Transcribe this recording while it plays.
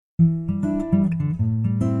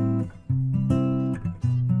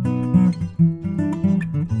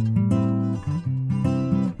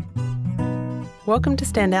Welcome to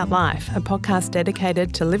Standout Life, a podcast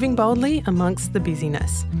dedicated to living boldly amongst the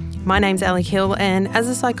busyness. My name's Ali Hill, and as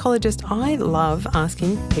a psychologist, I love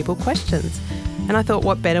asking people questions. And I thought,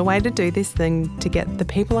 what better way to do this than to get the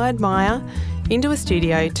people I admire into a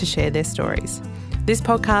studio to share their stories. This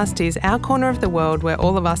podcast is our corner of the world where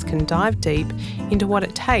all of us can dive deep into what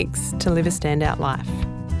it takes to live a standout life.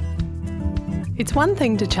 It's one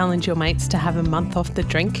thing to challenge your mates to have a month off the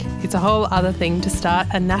drink. It's a whole other thing to start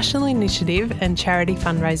a national initiative and charity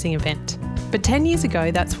fundraising event. But 10 years ago,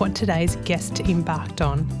 that's what today's guest embarked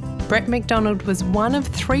on. Brett McDonald was one of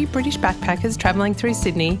 3 British backpackers travelling through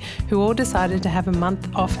Sydney who all decided to have a month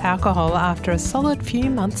off alcohol after a solid few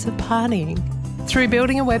months of partying. Through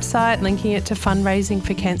building a website, linking it to fundraising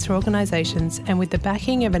for cancer organisations, and with the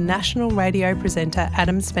backing of a national radio presenter,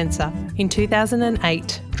 Adam Spencer, in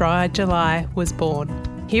 2008, Dry July was born.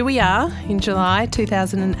 Here we are in July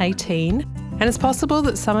 2018, and it's possible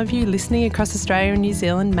that some of you listening across Australia and New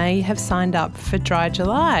Zealand may have signed up for Dry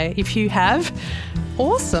July. If you have,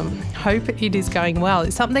 awesome. Hope it is going well.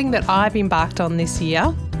 It's something that I've embarked on this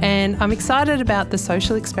year, and I'm excited about the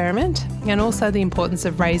social experiment and also the importance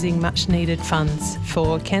of raising much needed funds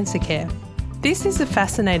for cancer care. This is a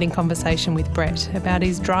fascinating conversation with Brett about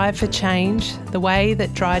his drive for change, the way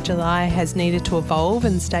that Dry July has needed to evolve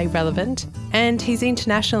and stay relevant, and his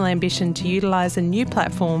international ambition to utilise a new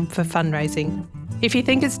platform for fundraising. If you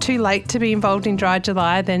think it's too late to be involved in Dry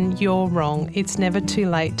July, then you're wrong. It's never too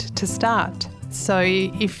late to start. So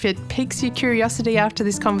if it piques your curiosity after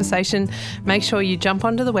this conversation, make sure you jump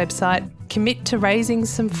onto the website, commit to raising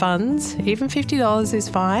some funds, even $50 is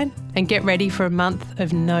fine, and get ready for a month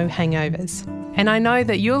of no hangovers. And I know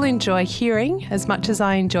that you'll enjoy hearing as much as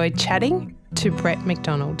I enjoyed chatting to Brett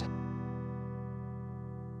McDonald.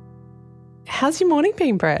 How's your morning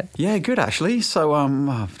been, Brett? Yeah, good actually. So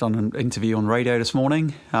I've done an interview on radio this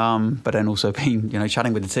morning, but then also been,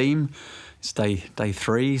 chatting with the team. It's day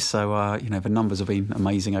 3, so the numbers have been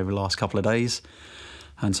amazing over the last couple of days,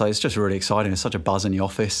 and so it's just really exciting. There's such a buzz in the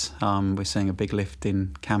office. We're seeing a big lift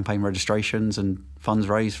in campaign registrations and funds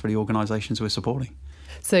raised for the organisations we're supporting.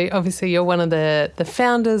 So obviously you're one of the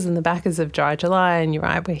founders and the backers of Dry July, and you're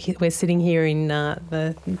right, we're sitting here in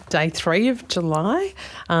the day 3 of July.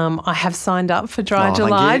 I have signed up for Dry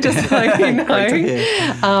July, just so you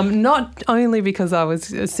know. Not only because I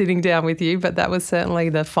was sitting down with you, but that was certainly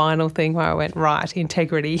the final thing where I went, right,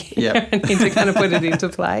 integrity. Yep. I need to kind of put it into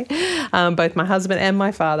play. Both my husband and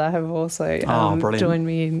my father have also joined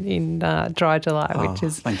me in Dry July,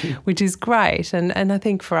 which is great. And I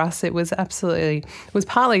think for us it was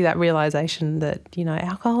partly that realisation that,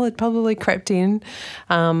 alcohol had probably crept in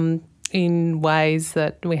ways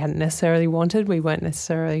that we hadn't necessarily wanted. We weren't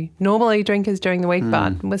necessarily normally drinkers during the week,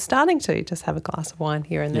 but we're starting to just have a glass of wine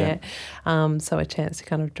here and there. So a chance to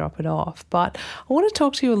kind of drop it off. But I want to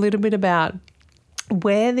talk to you a little bit about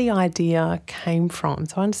where the idea came from.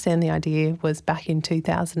 So I understand the idea was back in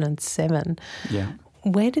 2007. Yeah.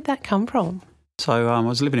 Where did that come from? So I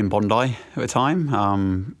was living in Bondi at the time,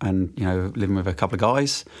 and living with a couple of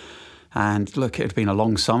guys. And look, it had been a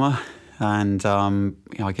long summer, and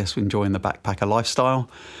I guess we're enjoying the backpacker lifestyle.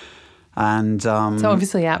 And so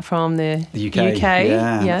obviously out from the UK.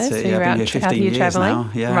 Yeah. So you're out here travelling now.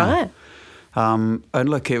 Yeah. Right. And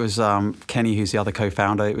look, it was Kenny, who's the other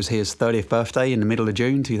co-founder. It was his 30th birthday in the middle of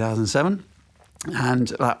June 2007, and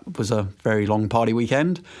that was a very long party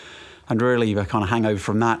weekend. And really, the kind of hangover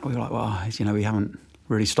from that, we were like, well, we haven't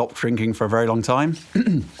really stopped drinking for a very long time.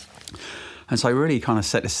 And so really kind of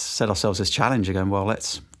set ourselves this challenge again. Well,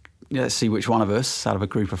 let's see which one of us out of a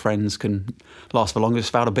group of friends can last the longest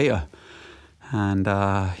without a beer. And,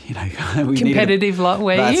 we competitive lot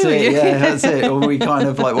were that's you? It, yeah, that's it. Well, we kind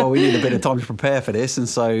of we need a bit of time to prepare for this. And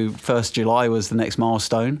so 1st July was the next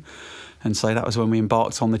milestone. And so that was when we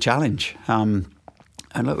embarked on the challenge.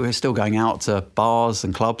 And look, we were still going out to bars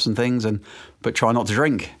and clubs and things, but try not to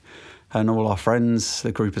drink. And all our friends,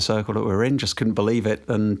 the group of circle that we were in, just couldn't believe it,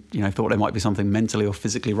 and thought there might be something mentally or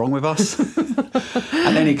physically wrong with us.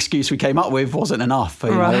 And any excuse we came up with wasn't enough.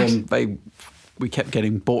 And we kept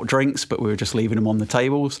getting bought drinks, but we were just leaving them on the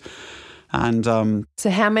tables. And so,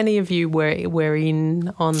 how many of you were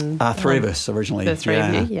in on? 3 of us originally. The 3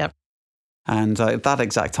 of you, yep. And at that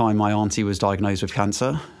exact time, my auntie was diagnosed with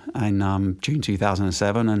cancer in June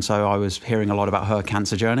 2007. And so I was hearing a lot about her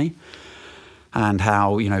cancer journey and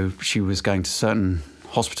how, she was going to certain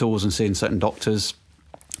hospitals and seeing certain doctors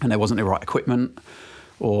and there wasn't the right equipment,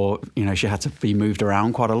 or, she had to be moved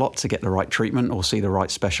around quite a lot to get the right treatment or see the right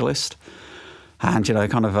specialist. And,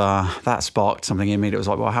 that sparked something in me that was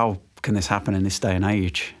like, well, how can this happen in this day and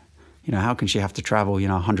age? How can she have to travel,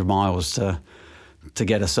 100 miles to to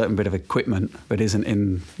get a certain bit of equipment but isn't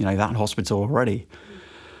in, that hospital already.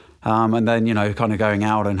 And then, kind of going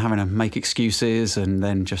out and having to make excuses, and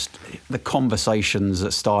then just the conversations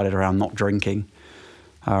that started around not drinking,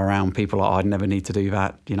 around people like, I'd never need to do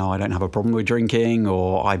that. I don't have a problem with drinking,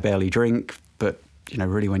 or I barely drink. But,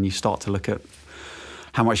 really when you start to look at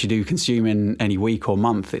how much you do consume in any week or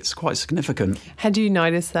month, it's quite significant. Had you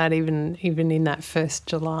noticed that even in that first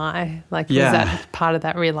July? Was that part of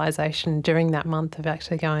that realisation during that month of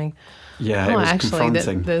actually going, it was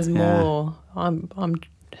confronting. There's more.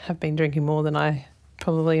 Have been drinking more than I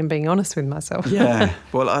probably am, being honest with myself. Yeah.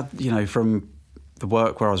 Well, from the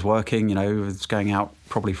work where I was working, I was going out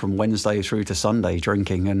probably from Wednesday through to Sunday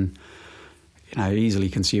drinking, and, easily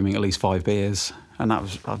consuming at least 5 beers. And I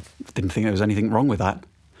didn't think there was anything wrong with that.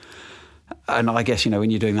 And I guess, when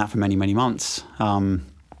you're doing that for many, many months,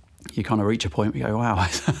 you kind of reach a point where you go, wow.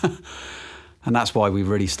 And that's why we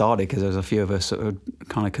really started, because there's a few of us that had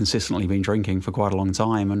kind of consistently been drinking for quite a long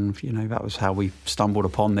time. And, that was how we stumbled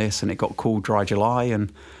upon this, and it got called Dry July.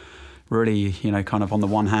 And really, kind of on the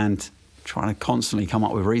one hand, trying to constantly come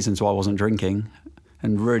up with reasons why I wasn't drinking,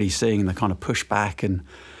 and really seeing the kind of pushback and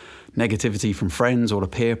negativity from friends, or the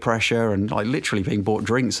peer pressure, and like literally being bought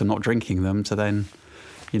drinks and not drinking them, to then,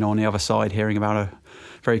 on the other side, hearing about a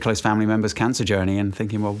very close family member's cancer journey and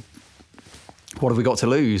thinking, well, what have we got to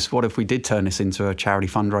lose? What if we did turn this into a charity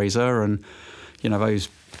fundraiser, and, those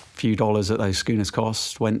few dollars that those schooners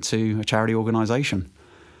cost went to a charity organisation?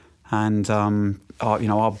 And,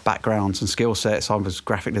 our backgrounds and skill sets, I was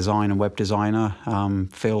graphic design and web designer.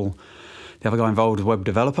 Phil, the other guy involved, was web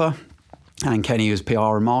developer, and Kenny was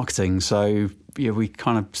PR and marketing. So, we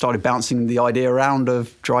kind of started bouncing the idea around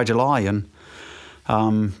of Dry July. And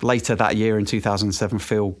later that year in 2007,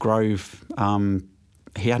 Phil Grove,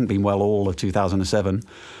 he hadn't been well all of 2007,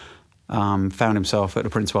 found himself at the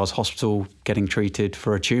Prince of Wales Hospital getting treated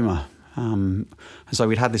for a tumour. And so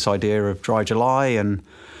we'd had this idea of Dry July and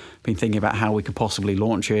been thinking about how we could possibly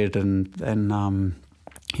launch it. And then,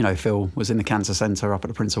 Phil was in the cancer centre up at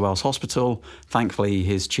the Prince of Wales Hospital. Thankfully,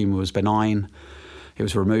 his tumour was benign. It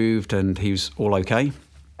was removed and he was all okay.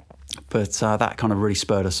 But that kind of really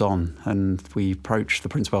spurred us on. And we approached the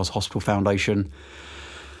Prince of Wales Hospital Foundation.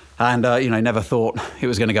 And, never thought it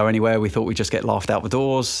was going to go anywhere. We thought we'd just get laughed out the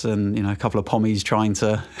doors, and, a couple of pommies trying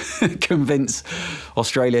to convince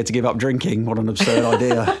Australia to give up drinking. What an absurd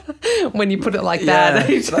idea. When you put it like that,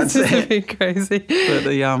 it's a bit crazy. But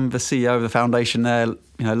the CEO of the foundation there,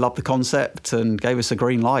 loved the concept and gave us a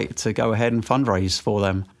green light to go ahead and fundraise for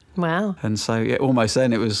them. Wow. And so almost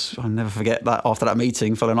then I'll never forget that after that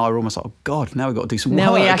meeting, Phil and I were almost like, oh God, now we've got to do some work.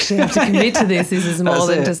 Now we actually have to commit to this. This is more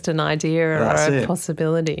than just an idea or a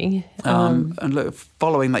possibility. And look,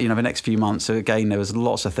 following that, the next few months, again, there was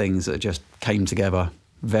lots of things that just came together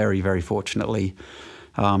very, very fortunately.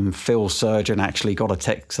 Phil's surgeon actually got a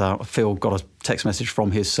text, Phil got a text message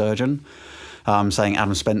from his surgeon saying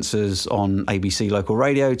Adam Spencer's on ABC local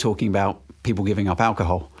radio talking about people giving up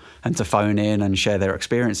alcohol, and to phone in and share their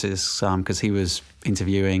experiences, because he was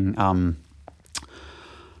interviewing, I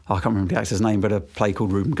can't remember the actor's name, but a play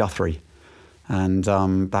called Reuben Guthrie. And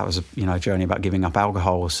that was a journey about giving up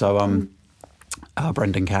alcohol. So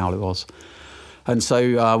Brendan Cowell it was. And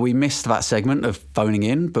so we missed that segment of phoning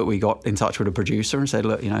in, but we got in touch with a producer and said,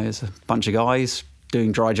 look, there's a bunch of guys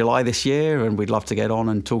doing Dry July this year, and we'd love to get on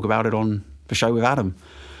and talk about it on the show with Adam.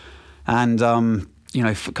 And,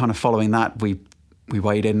 kind of following that, we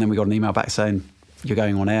weighed in, and then we got an email back saying, you're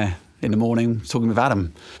going on air in the morning talking with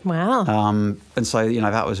Adam. Wow. And so,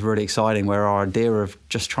 that was really exciting, where our idea of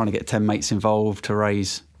just trying to get 10 mates involved to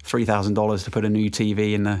raise $3,000 to put a new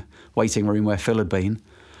TV in the waiting room where Phil had been,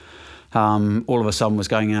 all of a sudden was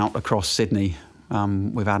going out across Sydney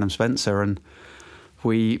with Adam Spencer. And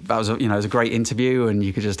that was it was a great interview, and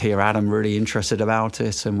you could just hear Adam really interested about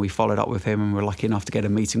it. And we followed up with him, and we're lucky enough to get a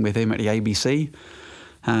meeting with him at the ABC.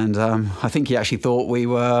 And I think he actually thought we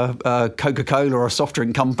were Coca-Cola or a soft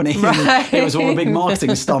drink company. Right. It was all a big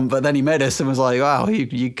marketing stunt. But then he met us and was like, wow,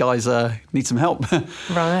 you guys need some help.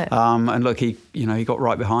 Right. And look, he got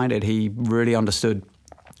right behind it. He really understood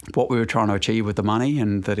what we were trying to achieve with the money,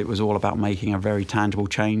 and that it was all about making a very tangible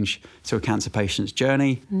change to a cancer patient's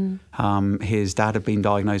journey. His dad had been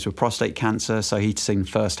diagnosed with prostate cancer, so he'd seen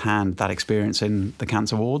firsthand that experience in the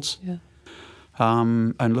cancer wards. Yeah.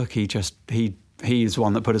 And look, he's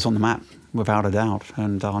one that put us on the map, without a doubt.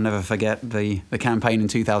 And I'll never forget the campaign in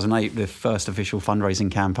 2008, the first official fundraising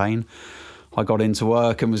campaign. I got into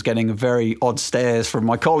work and was getting very odd stares from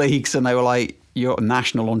my colleagues, and they were like, you're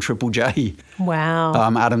national on Triple J. Wow.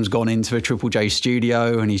 Adam's gone into a Triple J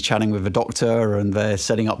studio and he's chatting with a doctor, and they're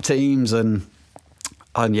setting up teams. And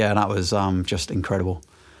And that was just incredible.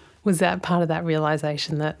 Was that part of that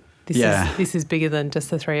realisation that this is bigger than just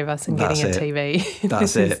the three of us and getting a TV?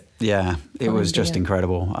 That's it. Yeah, it was just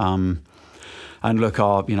incredible. And look,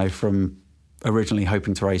 from originally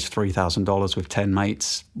hoping to raise $3,000 with 10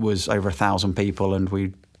 mates, was over 1,000 people, and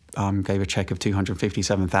we gave a cheque of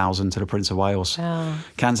 $257,000 to the Prince of Wales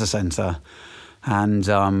Cancer Centre. And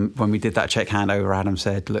when we did that cheque handover, Adam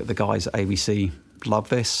said, look, the guys at ABC love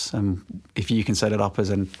this, and if you can set it up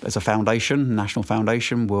as a foundation, national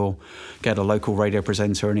foundation, we'll get a local radio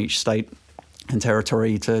presenter in each state and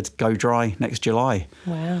territory to go dry next July.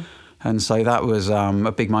 Wow. And so that was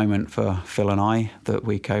a big moment for Phil and I, that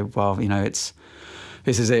we go, well, this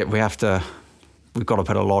is it. We've got to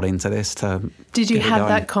put a lot into this to. Did you have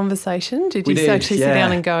that conversation? Did you actually sit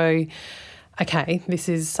down and go, okay, this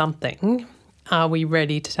is something? Are we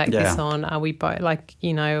ready to take this on? Are we both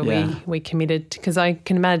we committed? Because I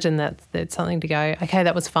can imagine that that's something to go, okay,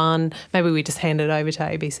 that was fun. Maybe we just hand it over to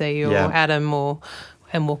ABC or Adam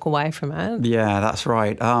and walk away from it. Yeah, that's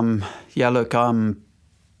right. Look,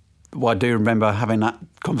 I do remember having that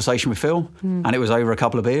conversation with Phil, and it was over a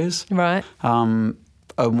couple of beers. Right. And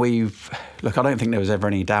I don't think there was ever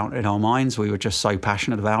any doubt in our minds. We were just so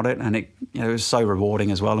passionate about it, and it was so rewarding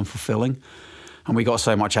as well and fulfilling. And we got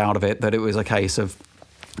so much out of it that it was a case of,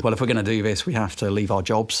 well, if we're going to do this, we have to leave our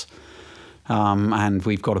jobs, and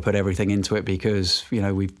we've got to put everything into it, because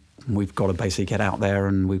we've got to basically get out there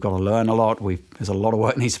and we've got to learn a lot. There's a lot of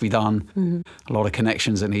work that needs to be done, a lot of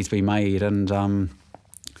connections that need to be made, and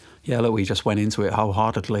we just went into it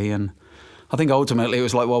wholeheartedly. And I think ultimately it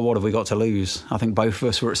was like, well, what have we got to lose? I think both of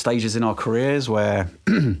us were at stages in our careers where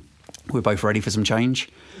we're both ready for some change.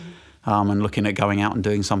 And looking at going out and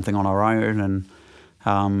doing something on our own, and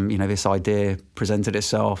this idea presented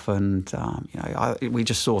itself, and we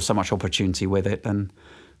just saw so much opportunity with it, and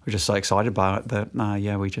we're just so excited about it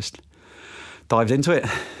that we just dived into it.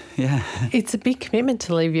 Yeah, it's a big commitment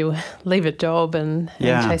to leave a job and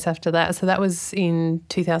chase after that. So that was in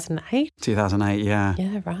 2008. 2008, yeah.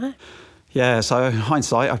 Yeah, right. Yeah, so in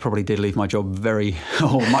hindsight, I probably did leave my job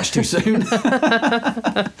much too soon.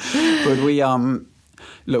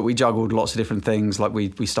 But we juggled lots of different things. Like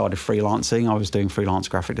we started freelancing. I was doing freelance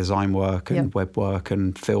graphic design work and web work,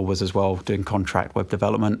 and Phil was as well doing contract web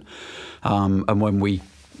development. And when we,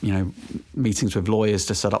 meetings with lawyers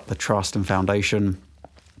to set up the trust and foundation,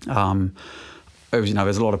 there's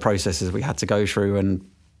a lot of processes we had to go through. And,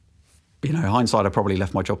 hindsight, I probably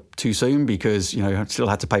left my job too soon because, I still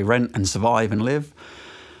had to pay rent and survive and live.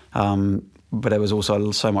 But there was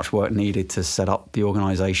also so much work needed to set up the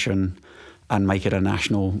organisation and make it a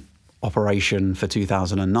national operation for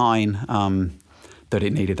 2009, that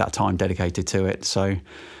it needed that time dedicated to it. So,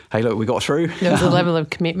 hey, look, we got through. There was a level of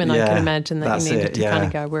commitment I can imagine that you needed to kind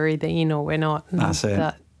of go, we're either in or we're not. That's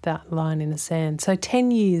it. That line in the sand. So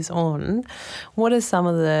 10 years on, what are some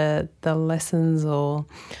of the lessons or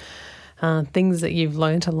things that you've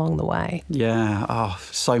learnt along the way? Yeah,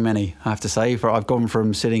 so many, I have to say. I've gone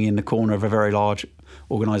from sitting in the corner of a very large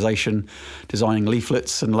organisation designing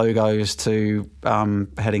leaflets and logos to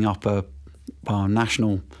heading up a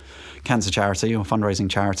national cancer charity or fundraising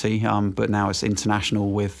charity, but now it's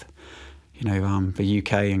international with the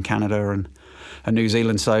UK and Canada and New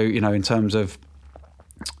Zealand. So in terms of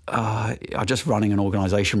just running an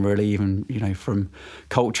organisation, really, even from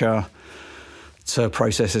culture to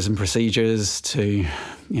processes and procedures to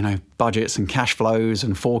budgets and cash flows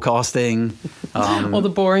and forecasting, all the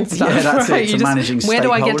boring stuff. Yeah, that's right? It. To managing where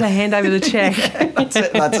do I get to hand over the check?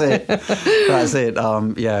 That's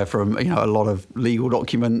it. From a lot of legal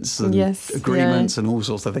documents and agreements and all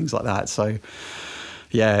sorts of things like that. So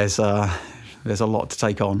there's a lot to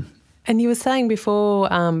take on. And you were saying before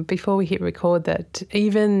we hit record that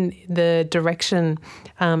even the direction,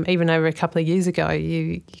 even over a couple of years ago,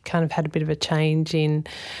 you kind of had a bit of a change in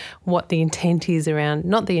what the intent is around,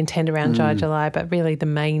 not the intent around Dry July, but really the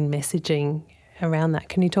main messaging around that.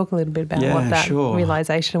 Can you talk a little bit about what that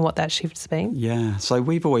realisation and what that shift's been? Yeah, so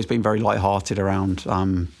we've always been very light-hearted around,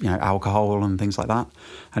 alcohol and things like that.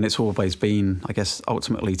 And it's always been, I guess,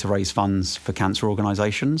 ultimately to raise funds for cancer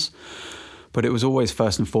organisations. But it was always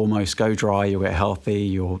first and foremost, go dry, you'll get healthy,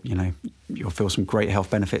 you'll feel some great health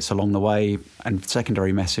benefits along the way. And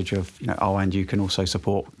secondary message of, and you can also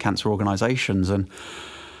support cancer organisations. And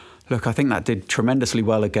look, I think that did tremendously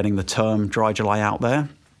well at getting the term Dry July out there,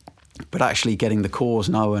 but actually getting the cause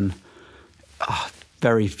known.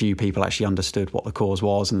 Very few people actually understood what the cause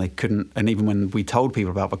was, and they couldn't. And even when we told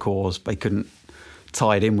people about the cause, they couldn't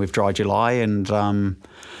tie it in with Dry July. And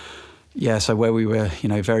so where we were,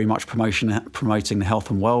 very much promoting the health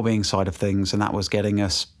and well-being side of things, and that was getting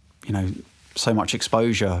us, so much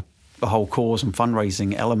exposure, the whole cause and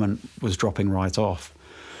fundraising element was dropping right off.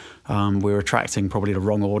 We were attracting probably the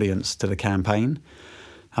wrong audience to the campaign.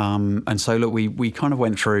 And so, look, we kind of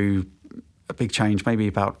went through a big change maybe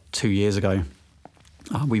about 2 years ago.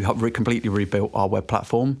 We completely rebuilt our web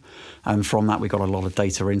platform, and from that we got a lot of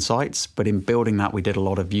data insights. But in building that, we did a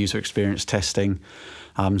lot of user experience testing,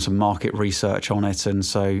 some market research on it, and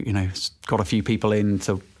so got a few people in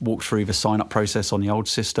to walk through the sign-up process on the old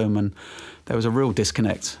system, and there was a real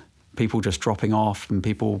disconnect. People just dropping off, and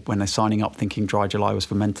people when they're signing up thinking Dry July was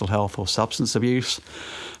for mental health or substance abuse,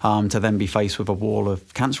 to then be faced with a wall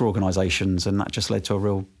of cancer organisations, and that just led to a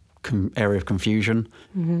real area of confusion.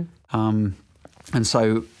 Mm-hmm. And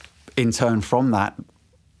so, in turn from that,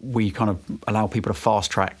 we kind of allow people to fast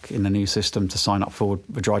track in the new system to sign up for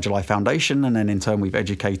the Dry July Foundation, and then in turn we've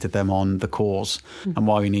educated them on the cause and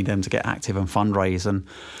why we need them to get active and fundraise.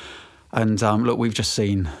 And look, we've just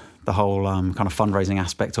seen the whole kind of fundraising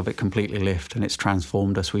aspect of it completely lift, and it's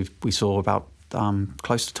transformed us. We saw about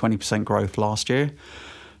close to 20% growth last year,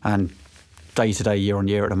 and day to day, year on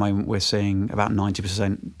year, at the moment we're seeing about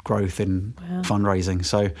 90% growth in fundraising.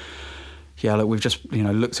 So. Yeah, look, we've just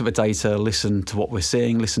looked at the data, listened to what we're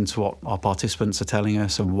seeing, listened to what our participants are telling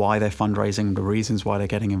us and why they're fundraising, the reasons why they're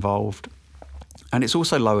getting involved. And it's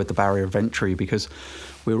also lowered the barrier of entry, because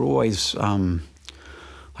we're always, I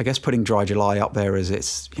guess, putting Dry July up there as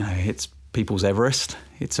it's people's Everest.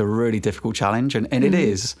 It's a really difficult challenge, and it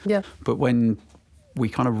is. Yeah. But when we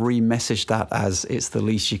kind of re-message that as it's the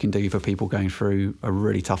least you can do for people going through a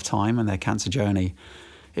really tough time and their cancer journey,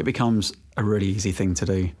 it becomes a really easy thing to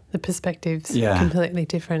do. The perspective's completely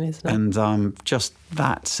different, isn't it? And just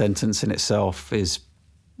that sentence in itself is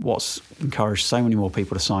what's encouraged so many more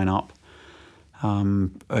people to sign up.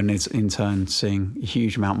 And it's in turn seeing a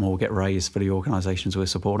huge amount more get raised for the organisations we're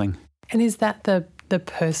supporting. And is that the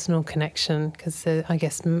personal connection? Because I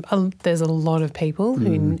guess there's a lot of people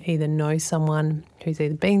who either know someone who's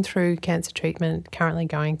either been through cancer treatment, currently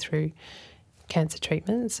going through cancer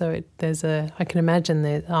treatment. So I can imagine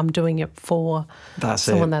that I'm doing it for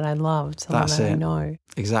someone that I loved, someone that I know.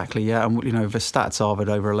 Exactly, yeah. And the stats are that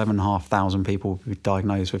over 11,500 people will be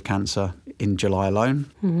diagnosed with cancer in July alone.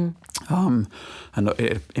 Mm-hmm. And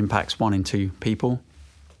it impacts 1 in 2 people.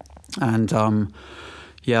 And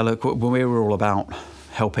look, we were all about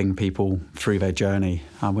helping people through their journey.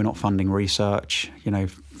 We're not funding research.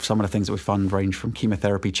 Some of the things that we fund range from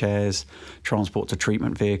chemotherapy chairs, transport to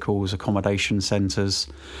treatment vehicles, accommodation centres,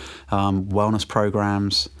 wellness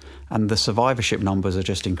programs, and the survivorship numbers are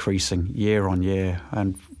just increasing year on year.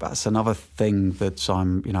 And that's another thing that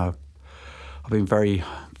I've been very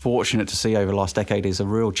fortunate to see over the last decade is a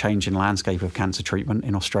real change in landscape of cancer treatment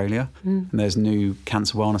in Australia. And there's new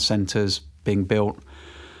cancer wellness centres being built.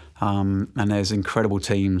 And there's incredible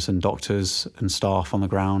teams and doctors and staff on the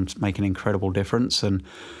ground making an incredible difference. And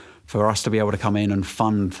for us to be able to come in and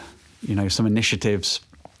fund, some initiatives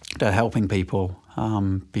that are helping people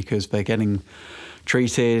because they're getting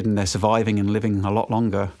treated and they're surviving and living a lot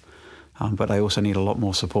longer, but they also need a lot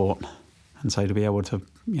more support. And so to be able to,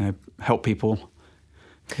 help people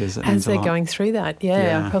as they're going through that,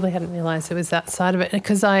 I probably hadn't realised it was that side of it,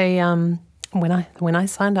 because when I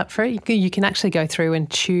signed up for it, you can actually go through and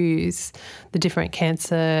choose the different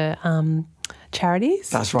cancer charities.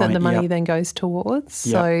 That's right. That the money then goes towards.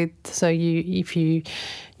 Yep. So I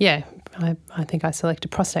think I selected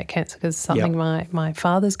prostate cancer because it's something my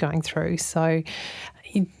father's going through. So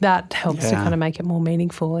that helps to kind of make it more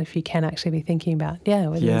meaningful if you can actually be thinking about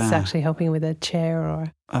whether it's actually helping with a chair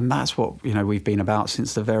or. And that's what we've been about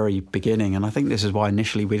since the very beginning. And I think this is why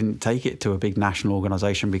initially we didn't take it to a big national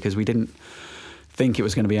organisation, because we didn't think it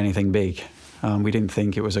was going to be anything big. We didn't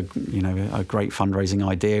think it was a great fundraising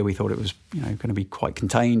idea. We thought it was going to be quite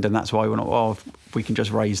contained, and that's why we went, if we can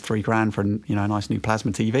just raise $3,000 for a nice new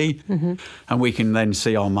plasma TV, and we can then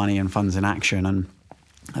see our money and funds in action. And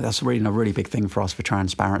that's really a really big thing for us for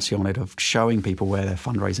transparency on it, of showing people where their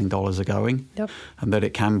fundraising dollars are going, and that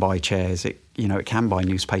it can buy chairs, it can buy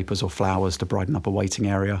newspapers or flowers to brighten up a waiting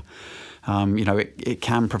area. It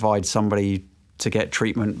can provide somebody to get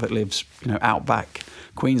treatment that lives outback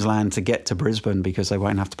Queensland to get to Brisbane, because they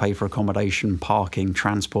won't have to pay for accommodation, parking,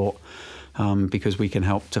 transport, because we can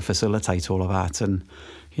help to facilitate all of that. And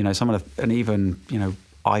even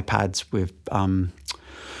iPads with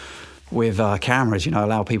cameras,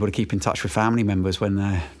 allow people to keep in touch with family members when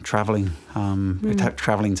they're travelling,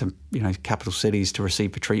 travelling to capital cities to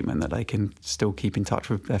receive the treatment, that they can still keep in touch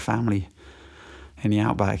with their family in the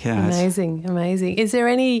outback. Yeah, Amazing. Is there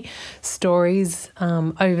any stories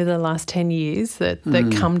over the last 10 years that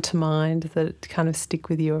come to mind that kind of stick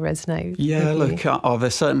with you or resonate? Yeah, with you? there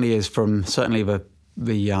certainly is from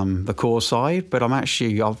the core side, but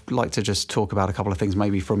I'd like to just talk about a couple of things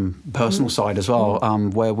maybe from personal side as well,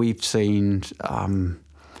 where we've seen.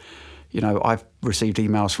 I've received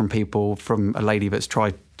emails from a lady that's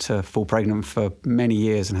tried to fall pregnant for many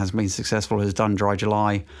years and has been successful, has done Dry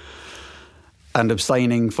July and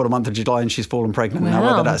abstaining for the month of July, and she's fallen pregnant. Wow. Now,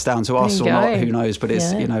 whether that's down to us or not, who knows? But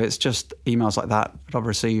it's, Yeah. it's just emails like that I've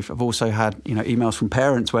received. I've also had, emails from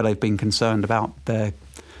parents where they've been concerned about their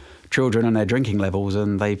children and their drinking levels,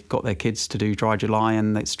 and they've got their kids to do Dry July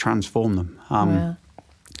and it's transformed them. Wow.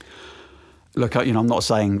 Look, I'm not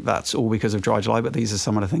saying that's all because of Dry July, but these are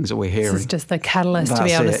some of the things that we're hearing. This is just the catalyst to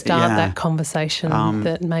be able to start that conversation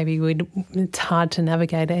that maybe it's hard to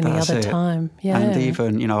navigate at any other time. Yeah. And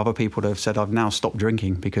even, other people that have said, I've now stopped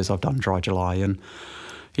drinking because I've done Dry July. And,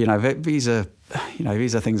 these are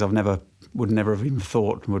things would never have even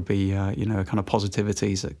thought would be, kind of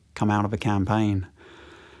positivities that come out of a campaign.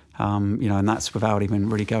 And that's without even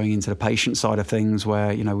really going into the patient side of things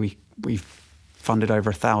where, we've funded over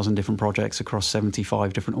 1,000 different projects across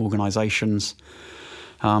 75 different organisations,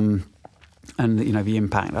 and the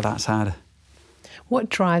impact that's had. What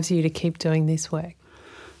drives you to keep doing this work?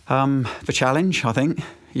 The challenge, I think.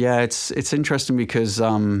 Yeah, it's interesting because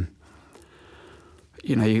I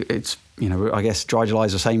guess Dry July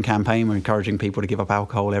is the same campaign. We're encouraging people to give up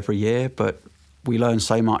alcohol every year, but we learn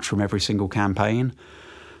so much from every single campaign.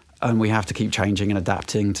 And we have to keep changing and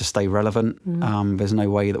adapting to stay relevant. There's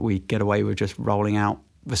no way that we get away with just rolling out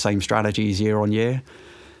the same strategies year on year.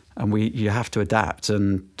 And you have to adapt.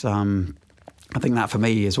 And I think that for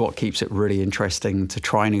me is what keeps it really interesting, to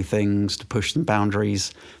try new things, to push some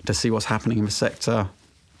boundaries, to see what's happening in the sector.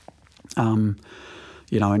 And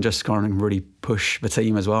just kind of really push the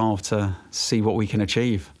team as well to see what we can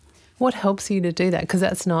achieve. What helps you to do that? Because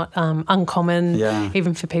that's not uncommon,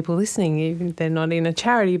 even for people listening. Even they're not in a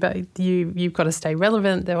charity, but you've got to stay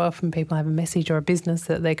relevant. There are often people have a message or a business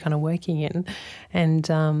that they're kind of working in,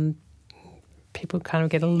 and people kind of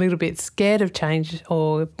get a little bit scared of change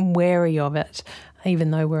or wary of it, even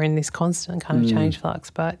though we're in this constant kind of change flux.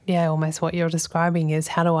 But almost what you're describing is,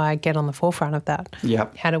 how do I get on the forefront of that?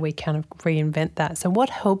 Yep. How do we kind of reinvent that? So what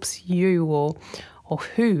helps you, or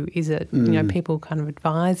who is it, people kind of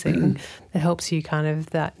advising that helps you kind of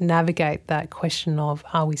navigate that question of,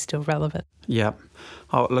 are we still relevant? Yeah.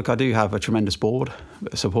 Look, I do have a tremendous board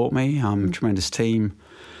that support me, tremendous team.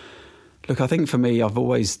 Look, I think for me, I've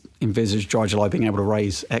always envisaged Dry July being able to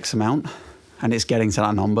raise X amount, and it's getting to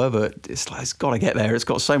that number, but it's got to get there. It's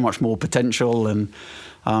got so much more potential and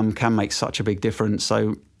can make such a big difference.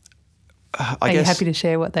 So Are you happy to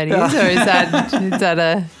share what that is, or is that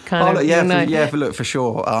a kind of? Look, for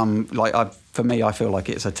sure. For me, I feel like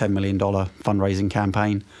it's a $10 million fundraising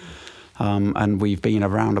campaign, and we've been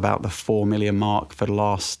around about the 4 million mark for the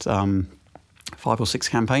last 5 or 6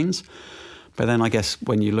 campaigns. But then I guess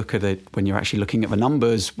when you look at it, when you're actually looking at the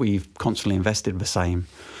numbers, we've constantly invested the same.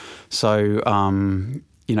 So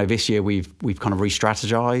this year we've kind of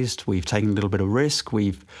re-strategized. We've taken a little bit of risk.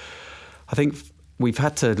 We've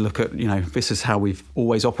had to look at, this is how we've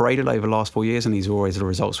always operated over the last 4 years, and these are always the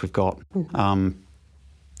results we've got.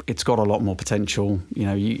 It's got a lot more potential.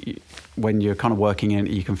 When you're kind of working in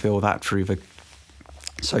it, you can feel that through the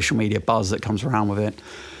social media buzz that comes around with it,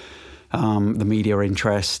 the media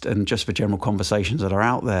interest, and just the general conversations that are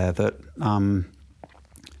out there that,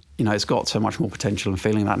 it's got so much more potential, and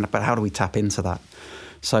feeling that. But how do we tap into that?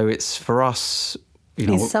 So it's for us...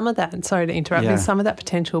 Is some of that, sorry to interrupt, is some of that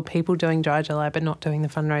potential people doing Dry July but not doing the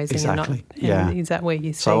fundraising? Exactly, and is that where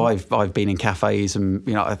you see? So I've been in cafes and,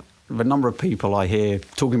 the number of people I hear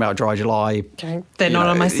talking about Dry July... Okay. They're not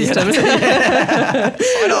on my system.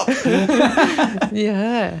 Sign up!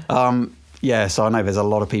 Yeah. So I know there's a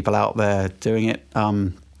lot of people out there doing it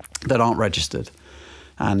that aren't registered.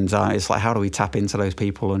 And it's like, how do we tap into those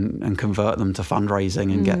people and convert them to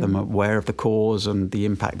fundraising and get them aware of the cause and the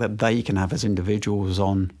impact that they can have as individuals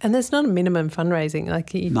on... And there's not a minimum fundraising.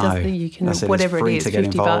 You can, whatever it is,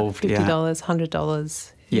 $50,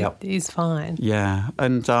 $100 is fine. Yeah.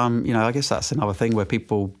 And, I guess that's another thing where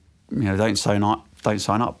people, don't sign up.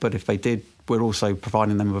 But if they did, we're also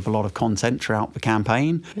providing them with a lot of content throughout the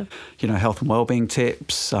campaign. Yep. Health and wellbeing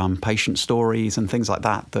tips, patient stories and things like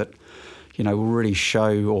that will really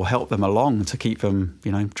show or help them along to keep them,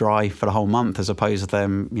 dry for the whole month, as opposed to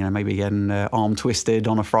them, maybe getting their arm twisted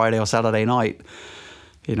on a Friday or Saturday night.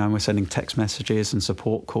 We're sending text messages and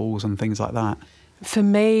support calls and things like that. for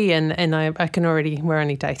me, and I can already, we're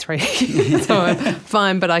only day 3, so I'm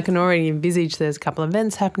fine, but I can already envisage there's a couple of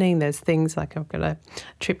events happening. There's things like I've got a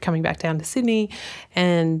trip coming back down to Sydney,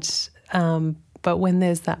 and but when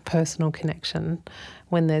there's that personal connection,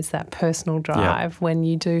 when there's that personal drive, when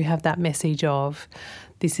you do have that message of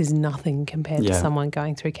this is nothing compared to someone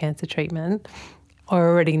going through cancer treatment, I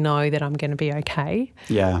already know that I'm going to be okay.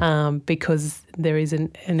 Because there is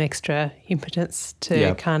an extra impotence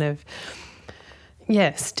to kind of,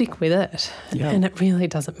 stick with it. And it really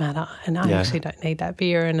doesn't matter. And I actually don't need that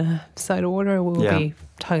beer and a soda water. We'll be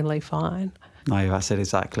totally fine. No, that's it,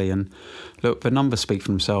 exactly. And look, the numbers speak for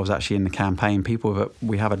themselves. Actually, in the campaign,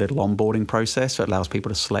 we have a little onboarding process that allows people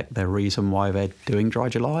to select their reason why they're doing Dry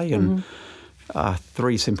July. And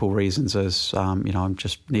 3 simple reasons is, I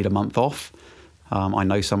just need a month off. I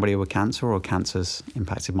know somebody with cancer, or cancer's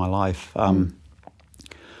impacted my life. And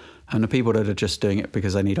the people that are just doing it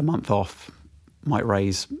because they need a month off might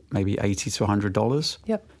raise maybe $80 to $100.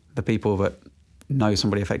 Yep. The people that know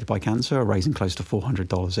somebody affected by cancer are raising close to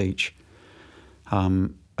 $400 each.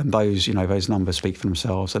 And those numbers speak for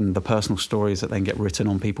themselves, and the personal stories that then get written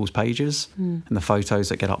on people's pages and the photos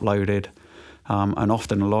that get uploaded. And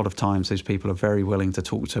often, a lot of times, those people are very willing to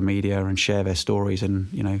talk to media and share their stories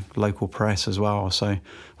in, local press as well. So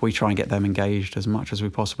we try and get them engaged as much as we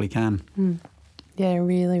possibly can. Yeah,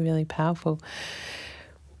 really, really powerful.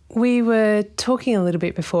 We were talking a little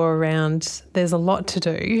bit before around there's a lot to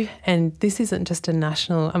do, and this isn't just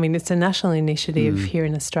it's a national initiative here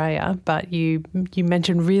in Australia, but you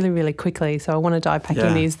mentioned really, really quickly, so I want to dive back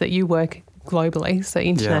in, is that you work globally, so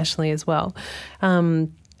internationally as well.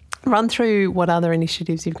 Run through what other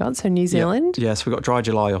initiatives you've got. So New Zealand. Yes, we've got Dry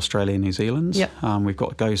July, Australia, New Zealand. We've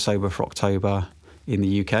got Go Sober for October in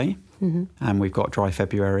the UK, and we've got Dry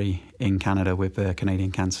February in Canada with the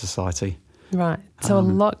Canadian Cancer Society. Right, so a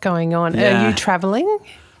lot going on. Are you travelling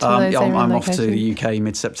to those I'm off to the UK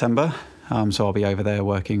mid-September, so I'll be over there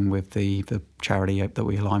working with the charity that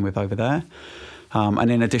we align with over there.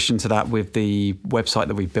 And in addition to that, with the website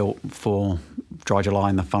that we've built for Dry July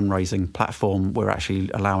and the fundraising platform, we're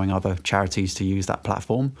actually allowing other charities to use that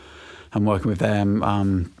platform and working with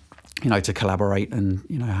them, to collaborate and,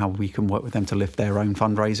 how we can work with them to lift their own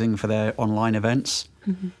fundraising for their online events.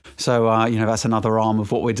 So, that's another arm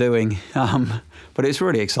of what we're doing. But it's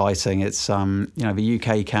really exciting. It's, the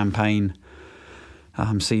UK campaign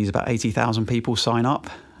sees about 80,000 people sign up.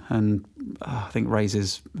 And I think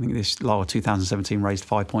this 2017 raised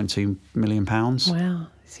 £5.2 million. Wow,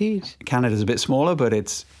 it's huge. Canada's a bit smaller,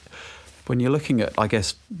 but when you're looking at, I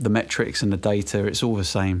guess, the metrics and the data, it's all the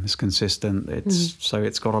same. It's consistent. So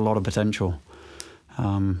it's got a lot of potential,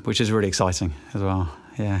 which is really exciting as well.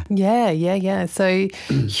 Yeah. So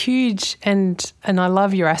huge, and I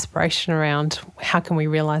love your aspiration around how can we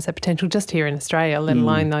realise that potential just here in Australia, let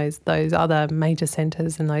alone those other major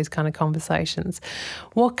centres and those kind of conversations.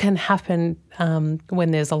 What can happen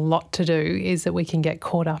when there's a lot to do is that we can get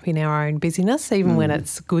caught up in our own busyness, even when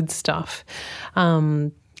it's good stuff.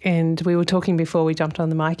 And we were talking before we jumped on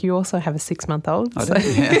the mic, you also have a 6-month-old. So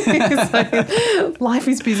life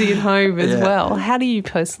is busy at home as well. How do you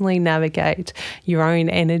personally navigate your own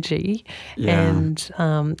energy and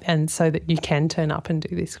so that you can turn up and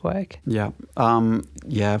do this work? My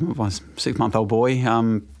 6-month-old boy.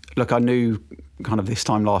 Look, I knew kind of this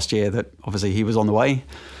time last year that obviously he was on the way,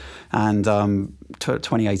 and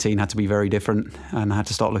 2018 had to be very different, and I had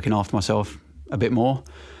to start looking after myself a bit more.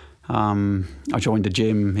 I joined the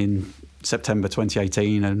gym in September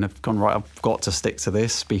 2018 and have gone, right, I've got to stick to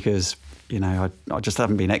this because, I just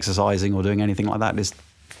haven't been exercising or doing anything like that. This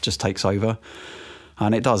just takes over.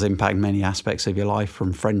 And it does impact many aspects of your life,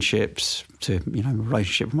 from friendships to,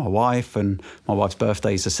 relationship with my wife. And my wife's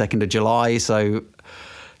birthday is the 2nd of July. So,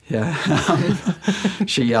 it's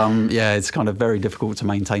kind of very difficult to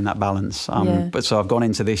maintain that balance. But so I've gone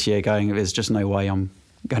into this year going, there's just no way I'm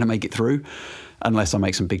going to make it through unless I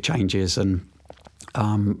make some big changes. And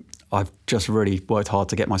I've just really worked hard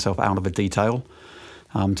to get myself out of the detail,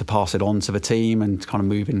 to pass it on to the team and kind of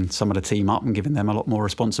moving some of the team up and giving them a lot more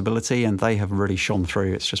responsibility. And they have really shone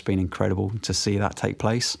through. It's just been incredible to see that take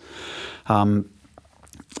place. I'm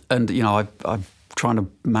trying to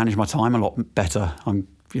manage my time a lot better. I'm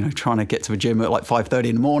trying to get to the gym at like 5:30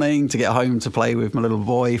 in the morning to get home to play with my little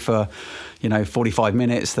boy for, 45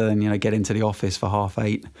 minutes, then, get into the office for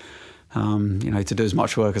 8:30. To do as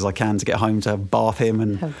much work as I can to get home to bath him,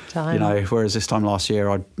 and whereas this time last year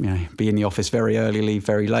I'd be in the office very early, leave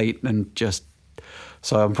very late, and just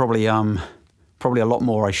so I'm probably a lot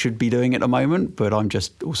more I should be doing at the moment, but I'm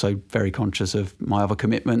just also very conscious of my other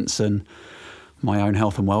commitments and my own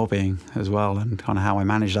health and well-being as well, and kind of how I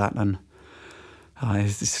manage that. And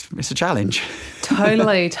It's a challenge.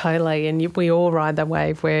 Totally. And we all ride that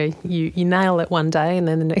wave where you nail it one day and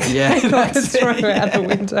then the next day you throw out the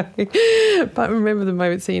window. But remember the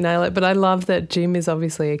moments that you nail it. But I love that gym is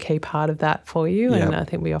obviously a key part of that for you. And I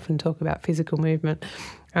think we often talk about physical movement.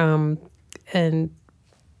 And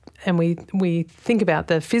we think about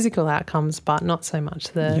the physical outcomes, but not so much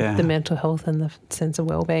the mental health and the sense of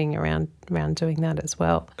well-being around doing that as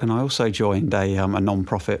well. And I also joined a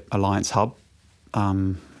non-profit Alliance Hub,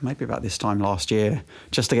 maybe about this time last year,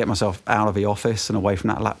 just to get myself out of the office and away from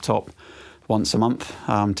that laptop once a month,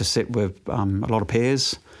 to sit with a lot of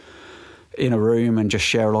peers in a room and just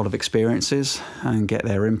share a lot of experiences and get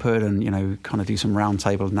their input and, kind of do some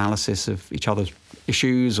roundtable analysis of each other's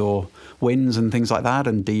issues or wins and things like that,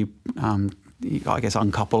 and I guess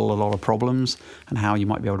uncouple a lot of problems and how you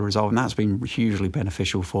might be able to resolve. And that's been hugely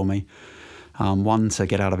beneficial for me. One, to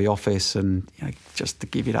get out of the office and just to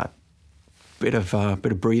give you that bit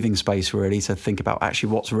of breathing space, really, to think about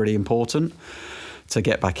actually what's really important, to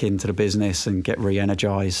get back into the business and get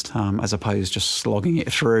re-energised, as opposed to just slogging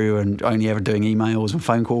it through and only ever doing emails and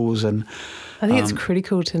phone calls. And I think it's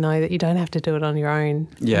critical to know that you don't have to do it on your own.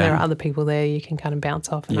 Yeah. There are other people there you can kind of bounce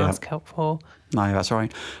off and ask help for. No, that's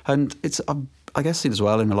right. And it's, I guess as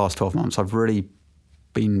well, in the last 12 months, I've really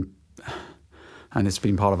been, and it's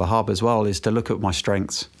been part of a hub as well, is to look at my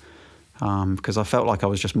strengths. Because I felt like I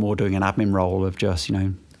was just more doing an admin role of just,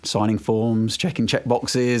 signing forms, checking check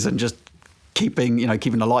boxes and just keeping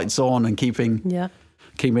the lights on and keeping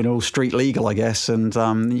it all street legal, I guess. And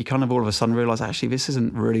you kind of all of a sudden realise, actually, this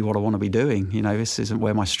isn't really what I want to be doing. This isn't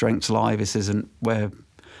where my strengths lie. This isn't where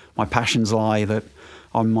my passions lie, that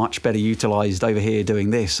I'm much better utilised over here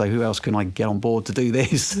doing this. So who else can I get on board to do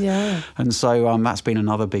this? Yeah. And so that's been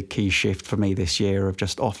another big key shift for me this year, of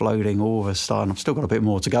just offloading all the stuff. And I've still got a bit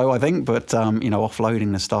more to go, I think, but,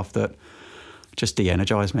 offloading the stuff that just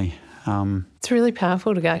de-energised me. It's really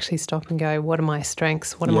powerful to actually stop and go, what are my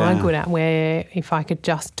strengths? What am I good at? Where, if I could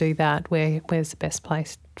just do that, where's the best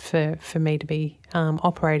place for me to be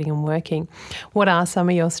operating and working? What are some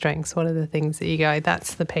of your strengths? What are the things that you go,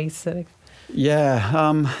 that's the piece that...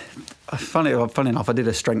 Yeah, funny enough, I did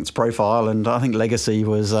a strengths profile, and I think legacy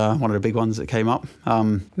was one of the big ones that came up.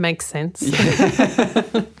 Makes sense. Yeah.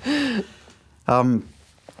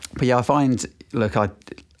 But I find, look, I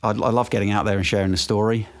love getting out there and sharing the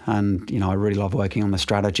story, and I really love working on the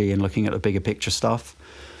strategy and looking at the bigger picture stuff,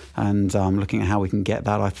 and looking at how we can get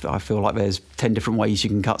that. I feel like there's 10 different ways you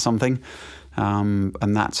can cut something, and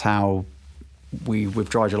that's how we, with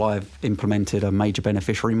Dry July, have implemented a major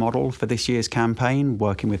beneficiary model for this year's campaign,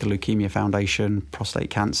 working with the Leukemia Foundation, Prostate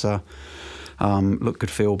Cancer, Look Good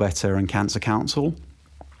Feel Better, and Cancer Council.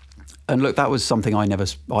 And look, that was something I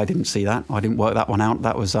didn't see that. I didn't work that one out.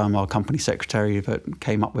 That was our company secretary that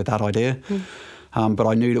came up with that idea. But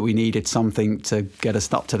I knew that we needed something to get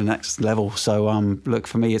us up to the next level. So look,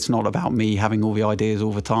 for me, it's not about me having all the ideas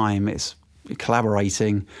all the time. It's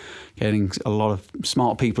collaborating, getting a lot of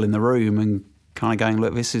smart people in the room and kind of going,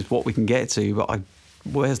 look, this is what we can get to, but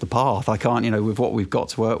where's the path? I can't, with what we've got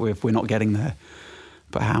to work with, we're not getting there.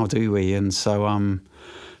 But how do we? And so,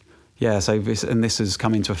 this has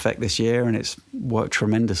come into effect this year, and it's worked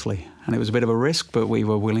tremendously. And it was a bit of a risk, but we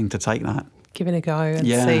were willing to take that. Give it a go and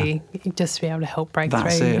see, just to be able to help break through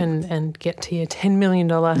and get to your $10 million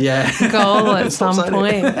goal at some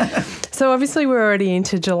point. So obviously we're already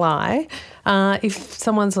into July. If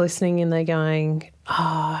someone's listening and they're going,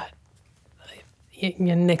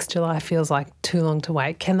 next July feels like too long to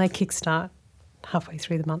wait, can they kickstart halfway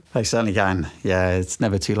through the month? They certainly can. Yeah, it's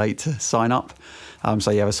never too late to sign up.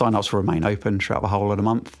 The sign-ups will remain open throughout the whole of the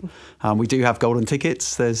month. We do have golden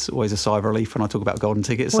tickets. There's always a sigh of relief when I talk about golden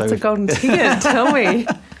tickets. What's a golden ticket? Tell me.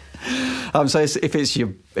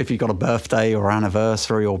 If you've got a birthday or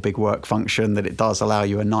anniversary or big work function, that it does allow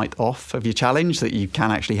you a night off of your challenge, that you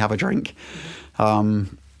can actually have a drink.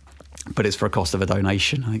 But it's for a cost of a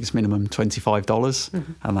donation. I think it's minimum $25,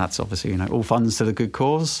 and that's obviously all funds to the good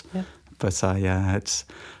cause. Yeah. But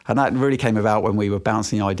and that really came about when we were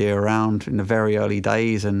bouncing the idea around in the very early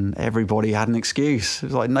days, and everybody had an excuse. It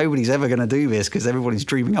was like, nobody's ever going to do this because everybody's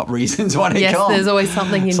dreaming up reasons why they can't. Yes, there's always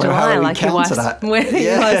something in July, like your wife's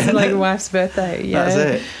birthday. Yeah. That's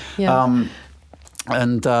it. Yeah.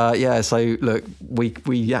 So look,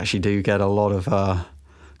 we actually do get a lot of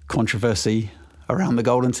controversy around the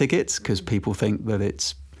golden tickets, because people think that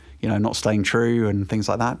it's not staying true and things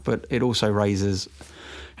like that. But it also raises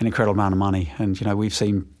an incredible amount of money, and we've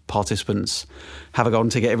seen participants have a golden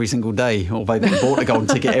ticket every single day, or they've bought a golden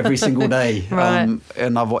ticket every single day, right.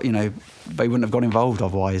 And they wouldn't have got involved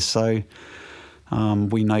otherwise. So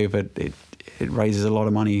we know that it raises a lot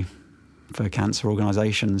of money for cancer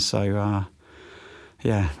organisations. So,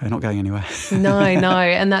 yeah, they're not going anywhere. No.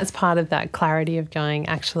 And that's part of that clarity of going,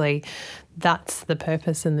 actually, that's the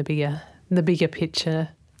purpose and the bigger picture.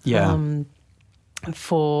 Yeah.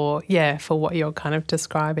 For what you're kind of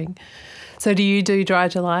describing. So do you do Dry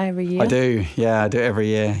July every year? I do, yeah. I do it every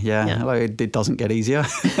year, yeah. Although it doesn't get easier.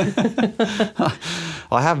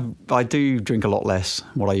 I do drink a lot less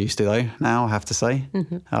what I used to, though, now, I have to say.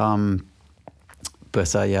 Mm-hmm.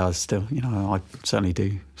 But I still, I certainly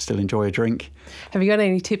do still enjoy a drink. Have you got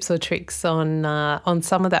any tips or tricks on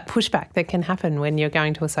some of that pushback that can happen when you're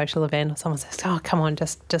going to a social event or someone says, "Oh, come on,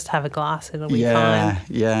 just have a glass, it'll be fine"?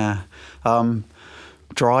 Yeah.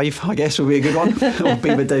 Drive, I guess, would be a good one. Or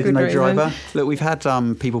Beaver Days No Driver. Look, we've had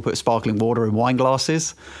people put sparkling water in wine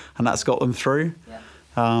glasses, and that's got them through.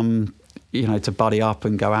 Yeah. To buddy up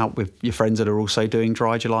and go out with your friends that are also doing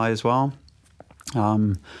Dry July as well.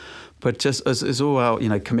 But just as all out,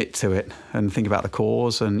 commit to it and think about the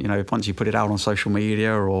cause. And, once you put it out on social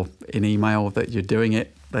media or in email that you're doing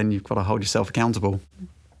it, then you've got to hold yourself accountable.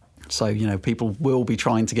 So, people will be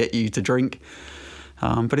trying to get you to drink.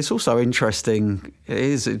 But it's also interesting. It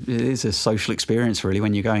is a social experience, really,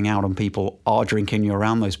 when you're going out and people are drinking, you're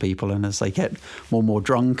around those people. And as they get more and more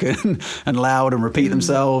drunk and loud and repeat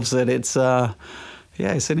themselves, that it's an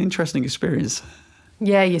interesting experience.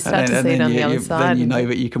 Yeah, you start to see it on the other side. Then you know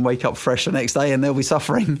that you can wake up fresh the next day and they'll be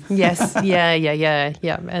suffering. Yes, yeah.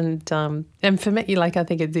 And for me, I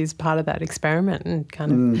think it is part of that experiment and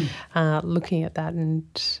kind of looking at that and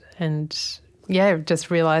just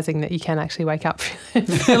realising that you can actually wake up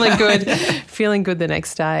feeling good the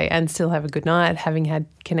next day and still have a good night, having had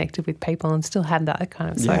connected with people and still had that kind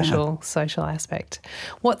of social aspect.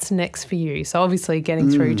 What's next for you? So obviously getting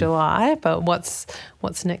through July, but what's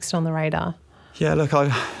next on the radar? Yeah, look, I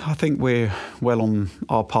think we're well on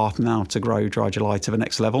our path now to grow Dry July to the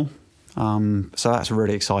next level. So that's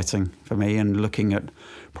really exciting for me, and looking at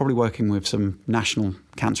probably working with some national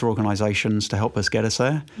cancer organisations to help us get us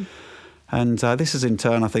there. And this is in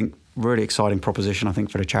turn, I think, really exciting proposition, I think,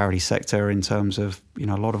 for the charity sector in terms of, a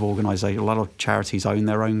lot of charities own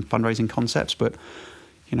their own fundraising concepts. But,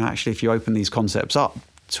 actually, if you open these concepts up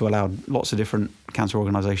to allow lots of different cancer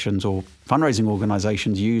organisations or fundraising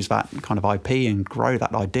organisations use that kind of IP and grow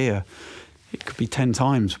that idea, it could be 10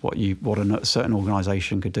 times what a certain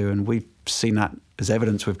organisation could do. And we've seen that as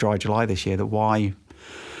evidence with Dry July this year, that why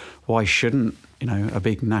shouldn't, a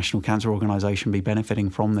big national cancer organisation be benefiting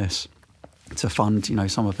from this to fund,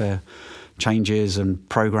 some of their changes and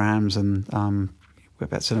programmes. And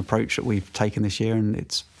that's an approach that we've taken this year, and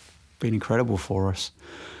it's been incredible for us.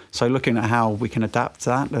 So looking at how we can adapt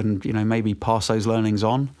that and, maybe pass those learnings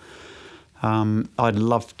on. I'd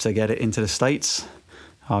love to get it into the States.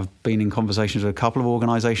 I've been in conversations with a couple of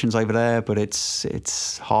organisations over there, but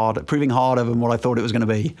it's hard, proving harder than what I thought it was going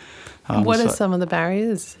to be. What are some of the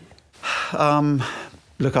barriers?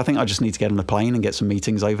 Look, I think I just need to get on a plane and get some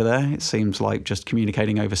meetings over there. It seems like just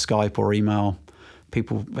communicating over Skype or email,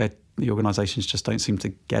 the organisations just don't seem to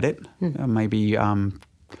get it. Maybe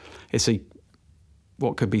it's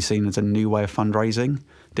what could be seen as a new way of fundraising,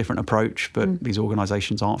 different approach, but these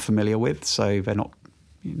organisations aren't familiar with, so they're not,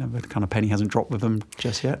 the kind of penny hasn't dropped with them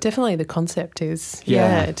just yet. Definitely the concept is,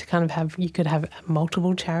 to kind of you could have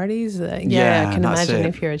multiple charities. I can imagine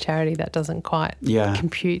if you're a charity that doesn't quite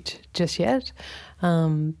compute just yet.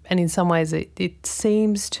 And in some ways it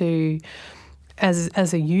seems to,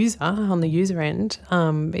 as a user, on the user end,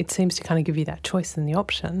 it seems to kind of give you that choice and the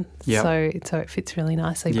option. Yep. So it fits really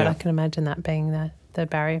nicely, but I can imagine that being the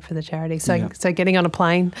barrier for the charity. So getting on a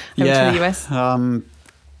plane over to the US.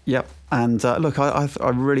 Yep. And look, I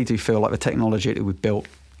really do feel like the technology that we've built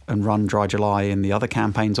and run Dry July and the other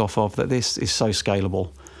campaigns off of, that this is so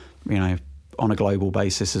scalable, on a global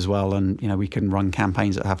basis as well. And, we can run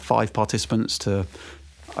campaigns that have 5 participants to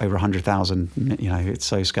over 100,000. It's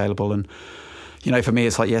so scalable. And, for me,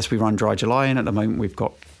 it's like, yes, we run Dry July, and at the moment we've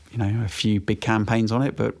got, a few big campaigns on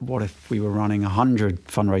it. But what if we were running 100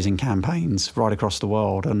 fundraising campaigns right across the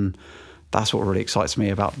world? And that's what really excites me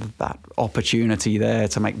about that opportunity there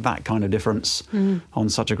to make that kind of difference on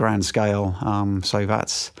such a grand scale. So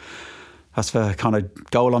that's the kind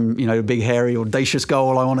of goal a big, hairy, audacious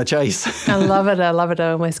goal I want to chase. I love it. I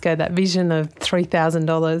almost go, that vision of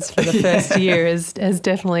 $3,000 for the first year has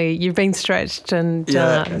definitely, you've been stretched, and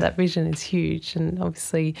that vision is huge. And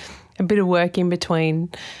obviously a bit of work in between,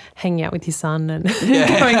 hanging out with your son and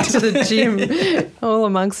going to the gym, all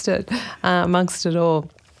amongst it all.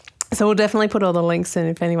 So we'll definitely put all the links in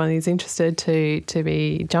if anyone is interested to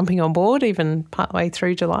be jumping on board even partway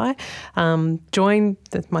through July. Join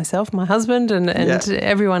myself, my husband and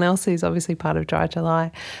everyone else who's obviously part of Dry July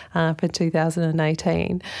for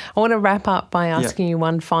 2018. I want to wrap up by asking you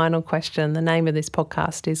one final question. The name of this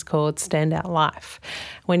podcast is called Standout Life.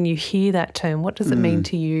 When you hear that term, what does it mean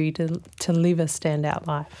to you to live a standout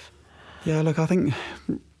life? Yeah, look, I think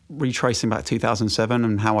retracing back 2007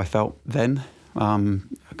 and how I felt then,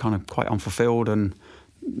 kind of quite unfulfilled and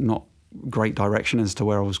not great direction as to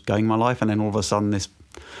where I was going in my life. And then all of a sudden this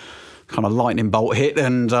kind of lightning bolt hit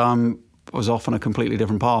and I was off on a completely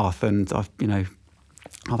different path. And,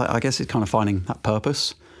 I guess it's kind of finding that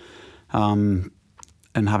purpose and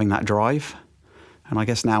having that drive. And I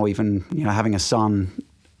guess now even, having a son,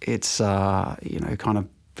 it's, kind of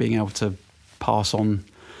being able to pass on,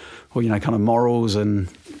 kind of morals and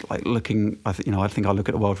like looking, I think I look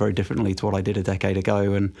at the world very differently to what I did a decade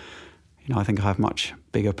ago. And, I think I have much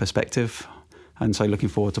bigger perspective. And so looking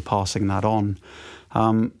forward to passing that on.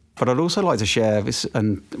 But I'd also like to share this,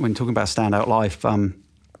 and when talking about Standout Life,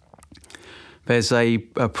 there's a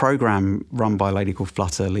program run by a lady called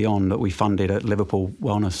Flutter Leon that we funded at Liverpool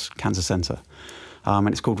Wellness Cancer Centre. And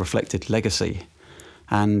it's called Reflected Legacy.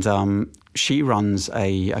 And she runs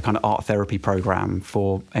a kind of art therapy program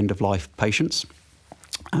for end-of-life patients.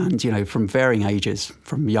 And, from varying ages,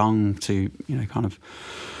 from young to, kind of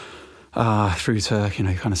through to,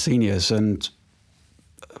 kind of seniors. And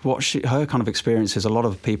what her kind of experience is a lot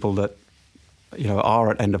of people that,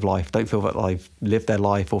 are at end of life don't feel that they've lived their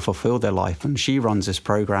life or fulfilled their life. And she runs this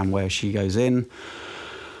program where she goes in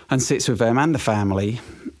and sits with them and the family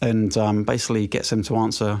and basically gets them to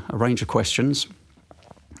answer a range of questions.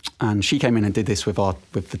 And she came in and did this with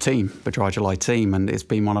the team, the Dry July team, and it's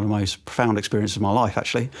been one of the most profound experiences of my life,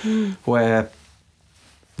 actually, where,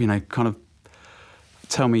 kind of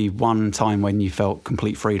tell me one time when you felt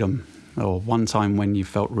complete freedom or one time when you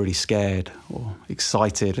felt really scared or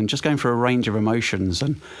excited and just going through a range of emotions.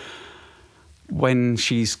 And when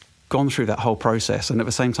she's gone through that whole process and at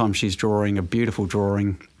the same time she's drawing a beautiful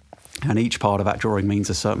drawing and each part of that drawing means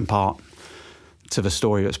a certain part to the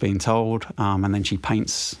story that's being told, and then she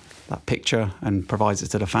paints that picture and provides it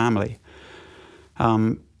to the family.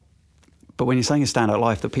 But when you're saying a standout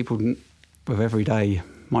life, that people with every day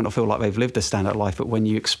might not feel like they've lived a standout life, but when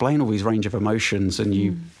you explain all these range of emotions and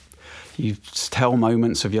you tell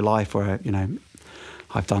moments of your life where,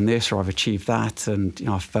 I've done this or I've achieved that and,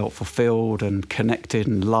 I've felt fulfilled and connected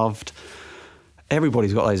and loved.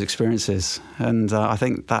 Everybody's got those experiences. And I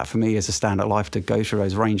think that for me is a standout life, to go through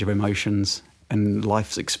those range of emotions and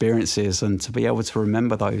life's experiences and to be able to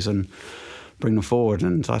remember those and bring them forward.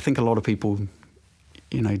 And I think a lot of people,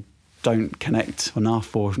 don't connect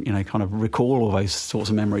enough or, kind of recall all those sorts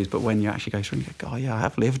of memories. But when you actually go through and you go, oh yeah, I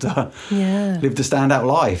have lived a standout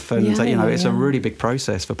life. And, it's a really big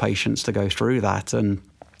process for patients to go through that. And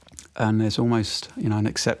there's almost, an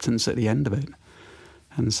acceptance at the end of it.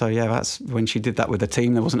 And so, that's when she did that with the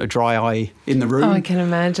team. There wasn't a dry eye in the room. Oh, I can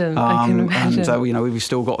imagine. And, we've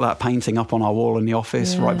still got that painting up on our wall in the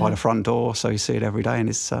office right by the front door. So you see it every day. And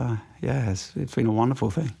it's been a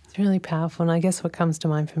wonderful thing. It's really powerful. And I guess what comes to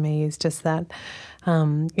mind for me is just that,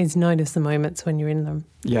 is notice the moments when you're in them.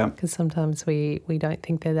 Yeah. Because sometimes we don't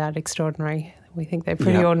think they're that extraordinary. We think they're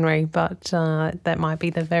pretty ordinary, but that might be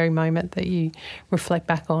the very moment that you reflect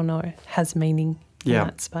back on or has meaning in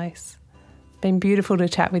that space. Been beautiful to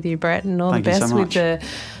chat with you, Brett, and all the best with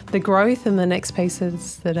the growth and the next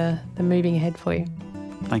pieces that are moving ahead for you.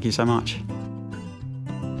 Thank you so much.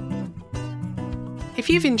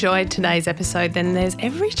 If you've enjoyed today's episode, then there's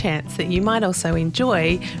every chance that you might also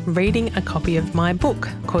enjoy reading a copy of my book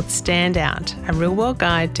called Stand Out, a real-world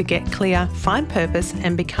guide to get clear, find purpose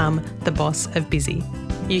and become the boss of busy.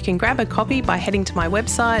 You can grab a copy by heading to my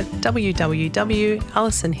website,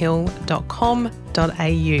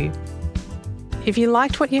 www.alisonhill.com.au. If you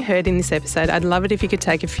liked what you heard in this episode, I'd love it if you could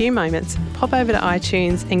take a few moments, pop over to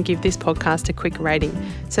iTunes and give this podcast a quick rating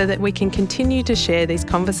so that we can continue to share these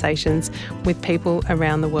conversations with people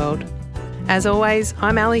around the world. As always,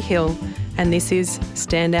 I'm Ali Hill and this is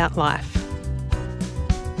Standout Life.